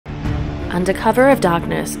Under cover of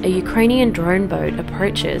darkness, a Ukrainian drone boat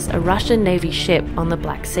approaches a Russian Navy ship on the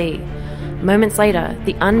Black Sea. Moments later,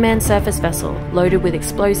 the unmanned surface vessel, loaded with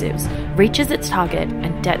explosives, reaches its target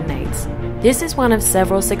and detonates. This is one of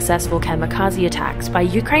several successful kamikaze attacks by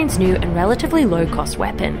Ukraine's new and relatively low-cost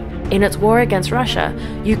weapon. In its war against Russia,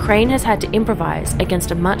 Ukraine has had to improvise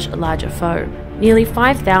against a much larger foe. Nearly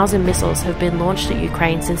 5,000 missiles have been launched at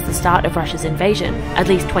Ukraine since the start of Russia's invasion. At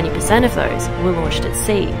least 20% of those were launched at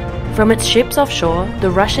sea. From its ships offshore, the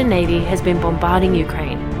Russian Navy has been bombarding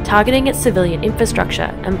Ukraine, targeting its civilian infrastructure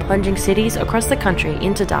and plunging cities across the country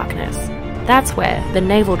into darkness. That's where the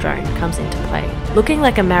naval drone comes into play. Looking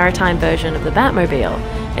like a maritime version of the Batmobile,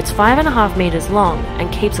 it's 5.5 meters long and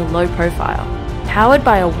keeps a low profile. Powered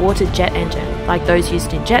by a water jet engine, like those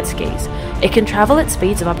used in jet skis, it can travel at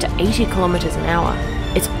speeds of up to 80 kilometers an hour.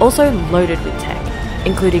 It's also loaded with tech,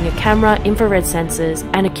 including a camera, infrared sensors,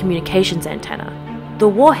 and a communications antenna. The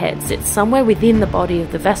warhead sits somewhere within the body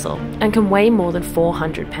of the vessel and can weigh more than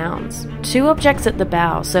 400 pounds. Two objects at the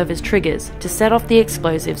bow serve as triggers to set off the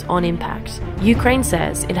explosives on impact. Ukraine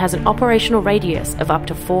says it has an operational radius of up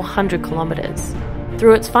to 400 kilometers.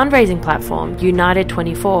 Through its fundraising platform,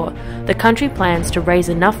 United24, the country plans to raise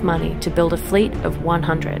enough money to build a fleet of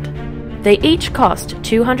 100. They each cost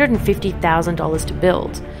 $250,000 to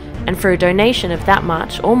build, and for a donation of that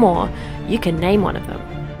much or more, you can name one of them.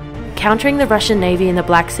 Countering the Russian Navy in the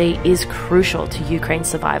Black Sea is crucial to Ukraine's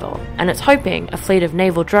survival, and it's hoping a fleet of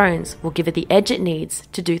naval drones will give it the edge it needs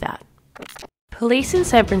to do that. Police in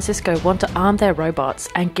San Francisco want to arm their robots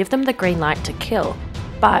and give them the green light to kill,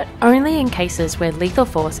 but only in cases where lethal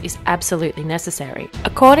force is absolutely necessary.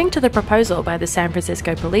 According to the proposal by the San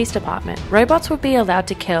Francisco Police Department, robots would be allowed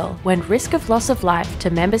to kill when risk of loss of life to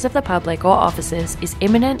members of the public or officers is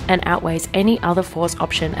imminent and outweighs any other force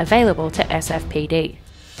option available to SFPD.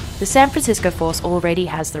 The San Francisco force already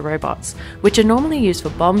has the robots, which are normally used for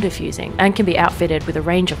bomb defusing and can be outfitted with a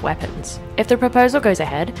range of weapons. If the proposal goes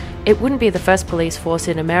ahead, it wouldn't be the first police force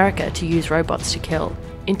in America to use robots to kill.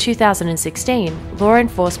 In 2016, law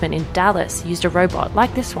enforcement in Dallas used a robot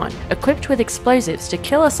like this one, equipped with explosives to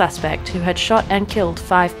kill a suspect who had shot and killed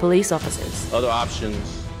 5 police officers. Other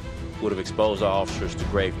options would have exposed our officers to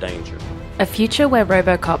grave danger. A future where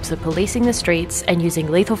robocops are policing the streets and using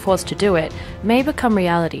lethal force to do it may become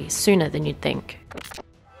reality sooner than you'd think.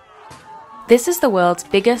 This is the world's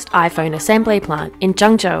biggest iPhone assembly plant in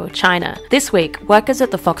Zhengzhou, China. This week, workers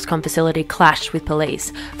at the Foxconn facility clashed with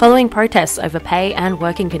police, following protests over pay and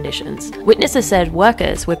working conditions. Witnesses said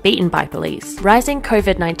workers were beaten by police. Rising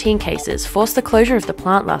COVID-19 cases forced the closure of the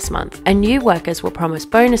plant last month, and new workers were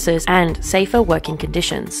promised bonuses and safer working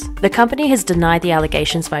conditions. The company has denied the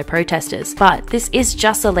allegations by protesters, but this is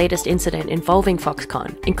just the latest incident involving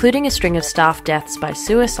Foxconn, including a string of staff deaths by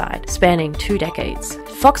suicide spanning 2 decades.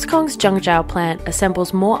 Foxconn's Zhengzhou plant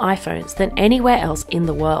assembles more iPhones than anywhere else in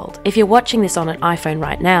the world. If you're watching this on an iPhone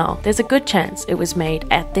right now, there's a good chance it was made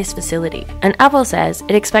at this facility. And Apple says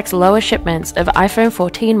it expects lower shipments of iPhone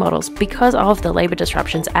 14 models because of the labor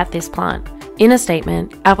disruptions at this plant. In a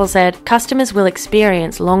statement, Apple said customers will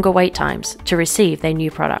experience longer wait times to receive their new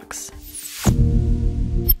products.